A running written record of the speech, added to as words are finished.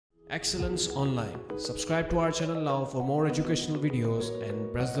Excellence Online. Subscribe to our channel now for more educational videos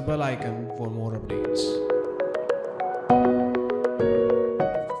and press the bell icon for more updates.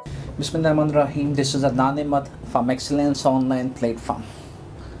 Bismillahirrahmanirrahim. This is Adnan from Excellence Online platform.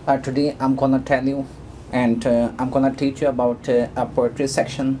 Today I'm gonna tell you and I'm gonna teach you about a poetry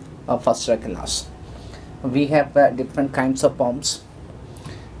section of first year class. We have different kinds of poems.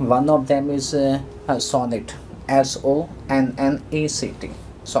 One of them is a sonnet, S-O-N-N-E-C-T,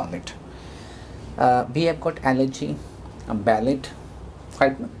 sonnet. We have got elegy, a ballad,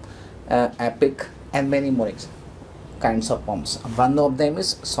 epic, and many more kinds of poems. One of them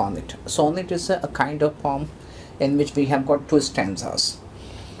is sonnet. Sonnet is a kind of poem in which we have got two stanzas.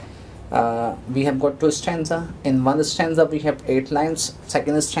 We have got two stanzas. In one stanza we have 8 lines.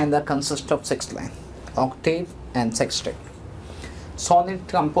 Second stanza consists of 6 lines, octave and sextet. Sonnet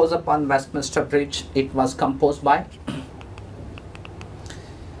composed upon Westminster Bridge. It was composed by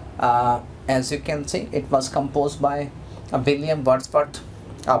as you can see, it was composed by William Wordsworth,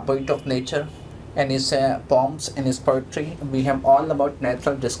 a poet of nature. In his poems, in his poetry, we have all about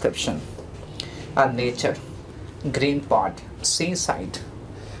natural description, nature, green part, seaside,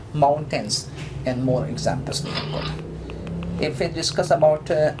 mountains, and more examples we have got. If we discuss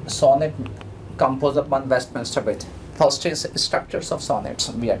about sonnet composed upon Westminster Bridge, first is structures of sonnets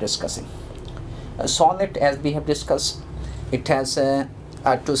we are discussing. A sonnet, as we have discussed, it has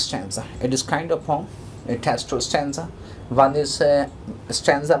 2 stanza. It is kind of poem. It has 2 stanza. One is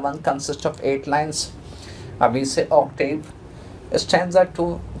stanza 1 consists of 8 lines. We say octave. Stanza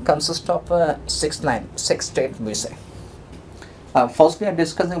 2 consists of 6 lines. Sextet we say. First we are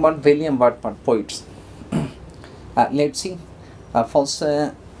discussing about William Wordsworth, poets. Let's see. First,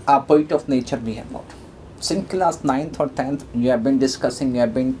 a poet of nature we have got. Since class 9th or 10th, you have been discussing. You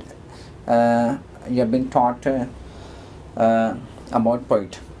have been taught about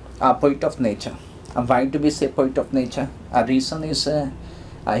poet. A poet of nature. Why do we say poet of nature? A reason is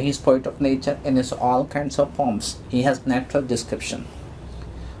he is poet of nature in his all kinds of poems. He has natural description.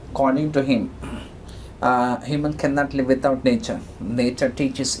 According to him, human cannot live without nature. Nature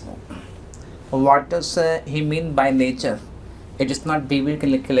teaches you. What does he mean by nature? It is not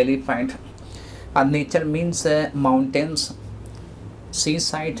vividly clarified. Nature means mountains,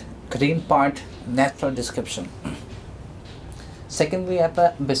 seaside, green part, natural description. Second, we have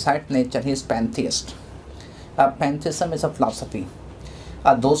beside nature, he is pantheist. Pantheism is a philosophy.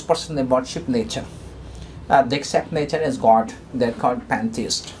 Those persons, they worship nature. They accept nature as God. They are called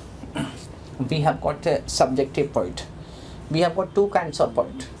pantheist. We have got a subjective poet. We have got 2 kinds of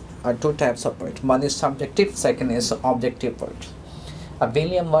poet, 2 types of poet. One is subjective, second is objective poet.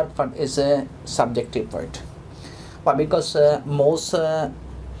 William Wordsworth is a subjective poet. But because most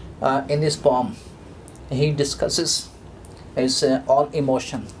in his poem, he discusses is all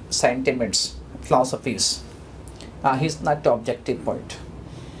emotion, sentiments, philosophies. He is not the objective poet.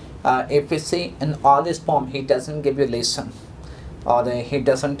 If we see in all his poem, he doesn't give you lesson, or he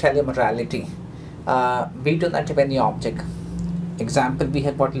doesn't tell you morality. We do not have any object. Example, we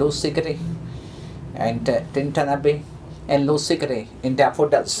have got Lucy Gray and Tintanabe and Lucy Gray in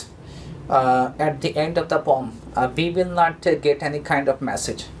Daffodils. At the end of the poem, we will not get any kind of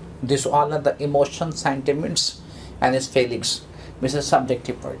message. These all are the emotions, sentiments, and his feelings, which is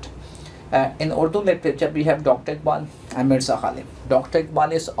subjective poet. In Urdu literature, we have Dr. Iqbal and Mirza Ghalib. Dr.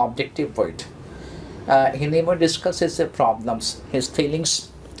 Iqbal is objective poet. He never discusses his problems, his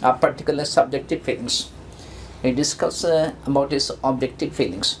feelings, particular subjective feelings. He discusses about his objective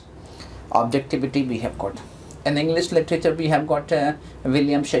feelings. Objectivity we have got. In English literature, we have got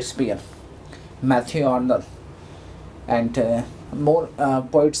William Shakespeare, Matthew Arnold, and more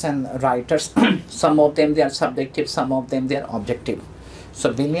poets and writers. Some of them they are subjective, some of them they are objective.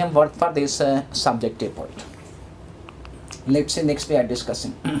 So William Wordsworth is a subjective poet. Let's see, next we are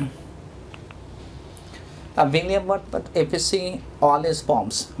discussing William Wordsworth. If you see all his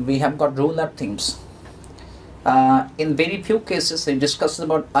poems, we have got rural themes. In very few cases he discusses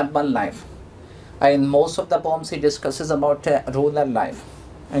about urban life. In most of the poems he discusses about rural life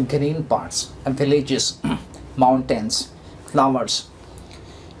and green parts and villages, mountains, flowers.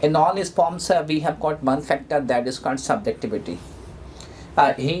 In all his poems, we have got one factor that is called subjectivity.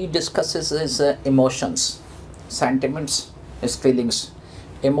 He discusses his emotions, sentiments, his feelings.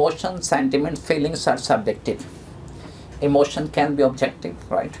 Emotions, sentiments, feelings are subjective. Emotion can be objective,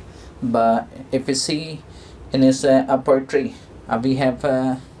 right? But if we see in his poetry,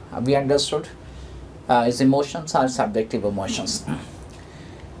 we understood his emotions are subjective emotions.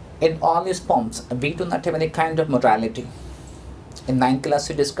 In all his poems, we do not have any kind of morality. In 9th class,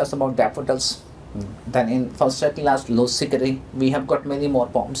 we discussed about daffodils Then in first class Lucidity, we have got many more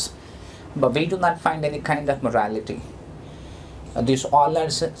poems, but we do not find any kind of morality. These all are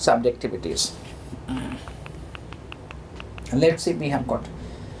subjectivities. Let's see, we have got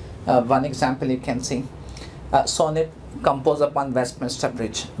one example. You can see sonnet composed upon Westminster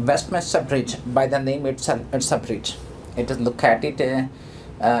Bridge. Westminster Bridge, by the name itself, it's a bridge. It is located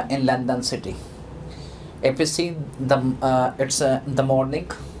in London city. If you see it's the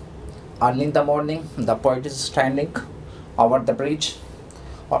morning, early in the morning, the poet is standing over the bridge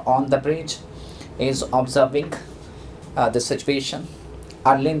or on the bridge, is observing the situation.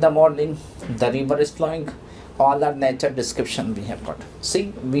 Early in the morning, the river is flowing. All our nature description we have got.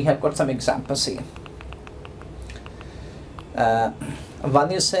 See, we have got some examples here.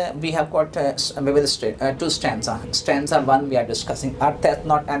 One is we have got we will state two stanza. Stanza 1 we are discussing. Earth has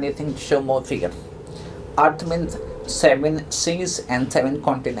not anything to show more fear. Earth means 7 seas and 7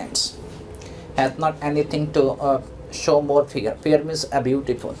 continents. Has not anything to show more fear. Fear means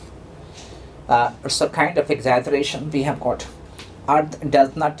beautiful. It's a kind of exaggeration we have got. Earth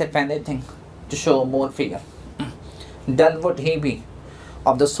does not have anything to show more fear. Dull would he be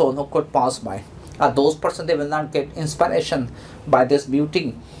of the soul who could pass by. Those persons, they will not get inspiration by this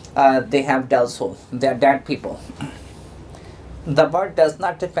beauty. They have dull soul. They are dead people. The word does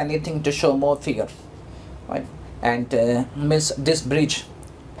not have anything to show more fear, right? And means this bridge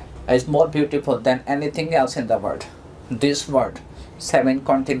is more beautiful than anything else in the world. This word, 7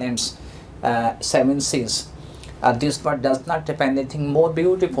 continents, 7 seas. This word does not have anything more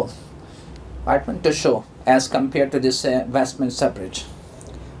beautiful, right, to show as compared to this Westminster Bridge.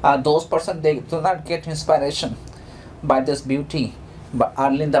 Those persons, they do not get inspiration by this beauty, but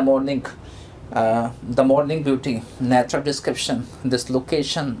early in the morning beauty, natural description, this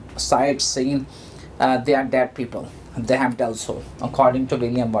location, sight, scene, they are dead people. They have dull soul, according to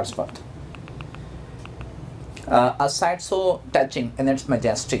William Wordsworth. A sight so touching in its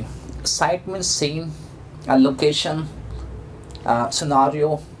majesty. Sight means scene, a location,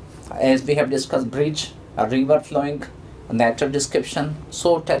 scenario, as we have discussed, bridge, a river flowing, a natural description,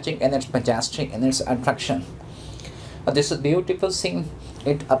 so touching in its majesty, in its attraction. This is beautiful scene.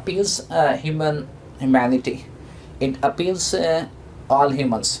 It appeals humanity. It appeals all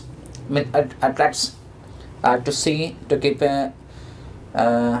humans. It attracts to see, to give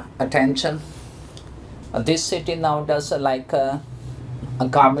attention. This city now does like a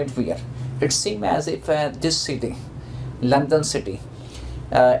garment wear. It seems as if this city, London city,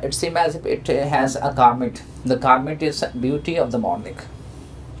 it seems as if it has a garment. The garment is beauty of the morning.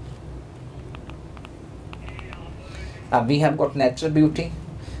 We have got natural beauty.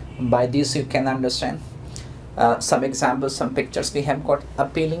 By this you can understand. Some examples, some pictures. We have got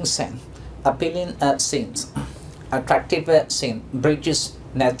appealing scene, appealing scenes, attractive scene, bridges,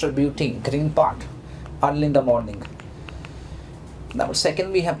 natural beauty, green part, early in the morning. Now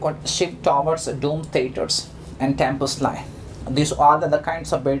second, we have got ship towers, dome theaters, and temples lie. These all are the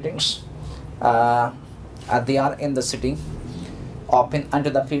kinds of buildings. They are in the city, open unto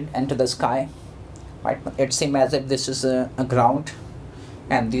the field and to the sky. Right? It seems as if this is a ground,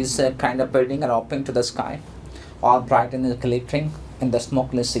 and these kind of buildings are open to the sky, all bright and glittering in the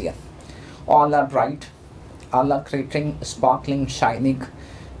smokeless air. All are bright, all are glittering, sparkling, shining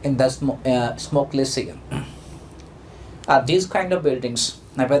in the smokeless air. These kind of buildings,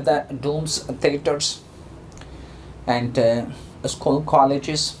 whether domes, theaters, and school,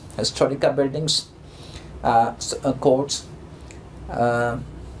 colleges, historical buildings, courts,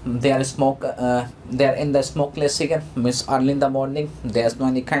 they are in the smokeless air, means early in the morning. There's no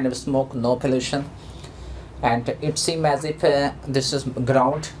any kind of smoke, no pollution, and it seems as if this is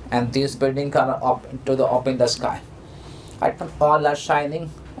ground, and these buildings are up to the up in the sky. Right? All are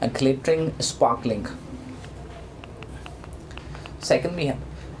shining, glittering, sparkling. Second, we have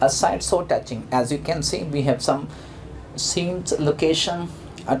a sight so touching. As you can see, we have some scenes, location,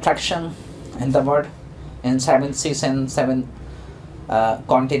 attraction in the word, in 7 seas and 7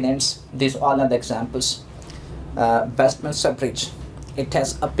 continents. These all are the examples. Westminster Bridge, it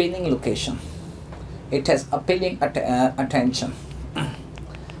has appealing location, it has appealing attention.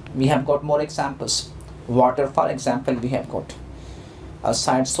 We have got more examples. Water, for example, we have got a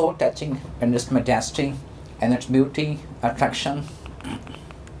sight so touching in its majesty and its beauty, attraction.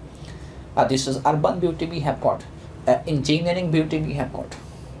 This is urban beauty we have got. Engineering beauty we have got.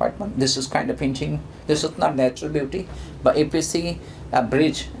 Right? This is kind of engineering. This is not natural beauty, but if you see a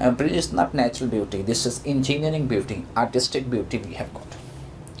bridge is not natural beauty. This is engineering beauty, artistic beauty we have got.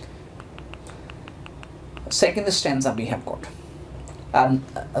 Second stanza we have got.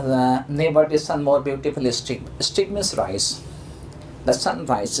 Never the sun more beautiful steep. Steep means rise. The sun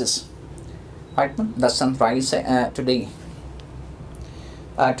rises. Right? The sun rises today.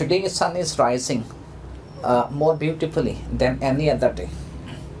 Today the sun is rising more beautifully than any other day.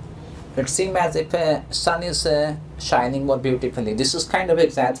 It seems as if sun is shining more beautifully. This is kind of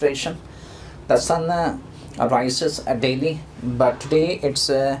exaggeration. The sun rises daily, but today it's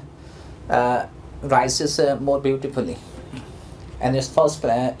rises more beautifully. And its first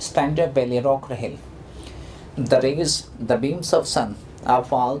stanza belly rock hill. The rays, the beams of sun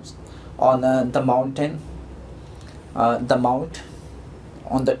falls on the mountain, the mount,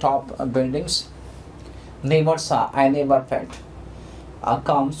 on the top buildings. Never saw, I never felt a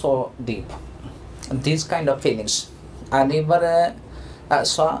calm so deep. These kind of feelings I never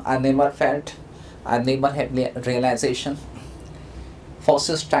saw, I never felt, I never had realization. First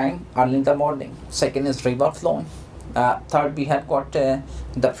is time, early in the morning. Second is river flowing. Third, we have got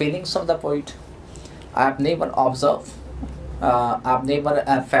the feelings of the poet. I have never observed, I've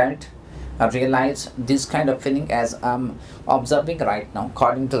never felt, realized this kind of feeling as I'm observing right now,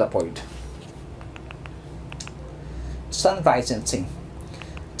 according to the poet. Sunrise and scene.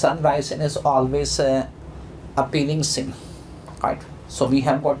 Sunrise is always a appealing scene, right? So we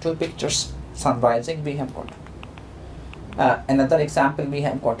have got two pictures. Sun rising, we have got. Another example we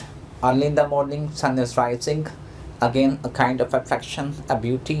have got. Early in the morning, sun is rising. Again, a kind of affection, a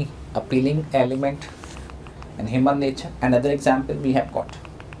beauty, appealing element in human nature. Another example we have got.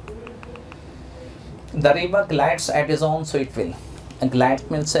 The river glides at his own sweet will. Glide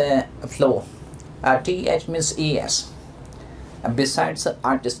means flow. TH means ES. Besides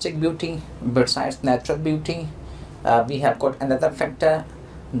artistic beauty, besides natural beauty, we have got another factor,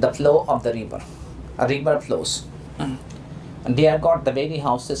 the flow of the river. A river flows. Dear God, the very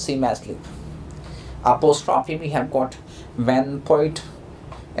houses seem asleep. Apostrophe we have got when poet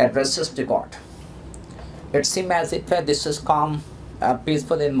addresses to God. It seems as if this is calm,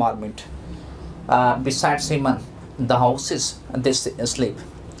 peaceful environment. Besides human, the houses they sleep.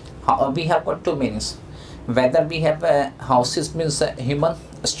 We have got two meanings. Whether we have houses means human,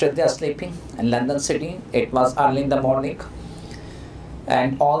 still they are sleeping. In London city, it was early in the morning,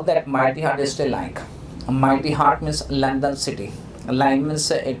 and all that mighty heart is still lying. Mighty heart means London city. Lying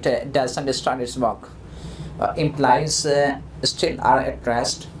means it doesn't start its work. Implies still are at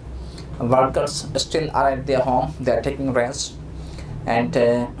rest. Workers still are at their home. They are taking rest, and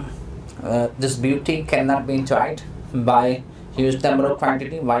this beauty cannot be enjoyed by huge number of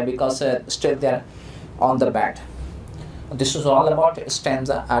quantity. Why? Because still they are on the bed. This is all about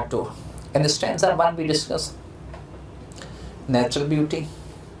stanza 2. In stanza 1 we discuss natural beauty.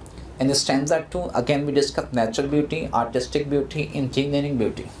 In stanza 2 again we discuss natural beauty, artistic beauty, engineering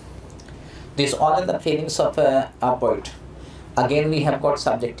beauty. These all are the feelings of a poet. Again we have got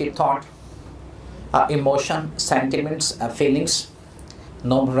subjective thought, emotion, sentiments, feelings,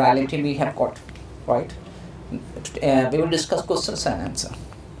 no morality we have got, right? We will discuss questions and answer.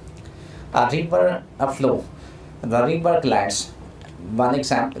 A river, a flow. The river glides. One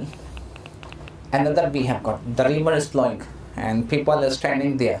example. Another we have got. The river is flowing and people are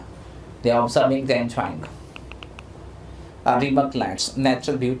standing there. They are observing, they are enjoying. A river glides.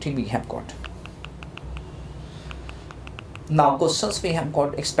 Natural beauty we have got. Now questions we have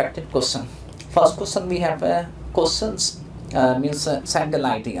got. Expected question. First question we have questions means single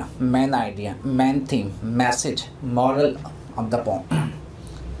idea, main theme, message, moral of the poem.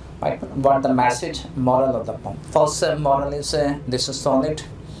 Right? What the message, moral of the poem. First moral is this is sonnet,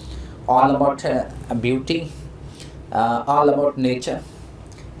 all about beauty, all about nature.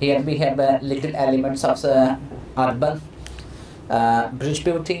 Here we have little elements of urban, bridge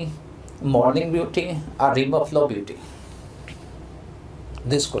beauty, morning beauty, or river flow beauty.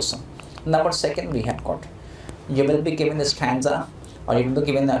 This question. Number second we have got. You will be given a stanza, or you will be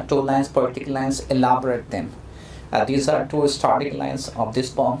given 2 lines, poetic lines, elaborate them. These are 2 starting lines of this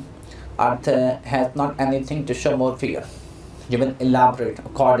poem. Earth has not anything to show more fear. You will elaborate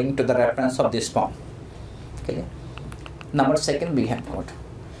according to the reference of this poem. Okay. Number second we have got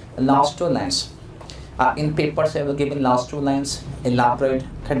last 2 lines. In papers I will give in last 2 lines, elaborate,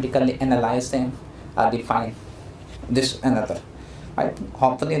 critically analyze them, define this another. Right?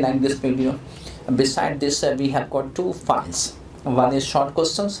 Hopefully like this video. Beside this we have got 2 files. One is short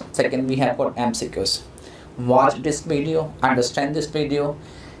questions, second we have got MCQs. Watch this video, understand this video,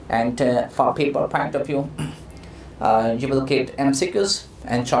 and for paper point of view you will get MCQs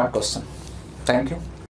and short question. Thank you.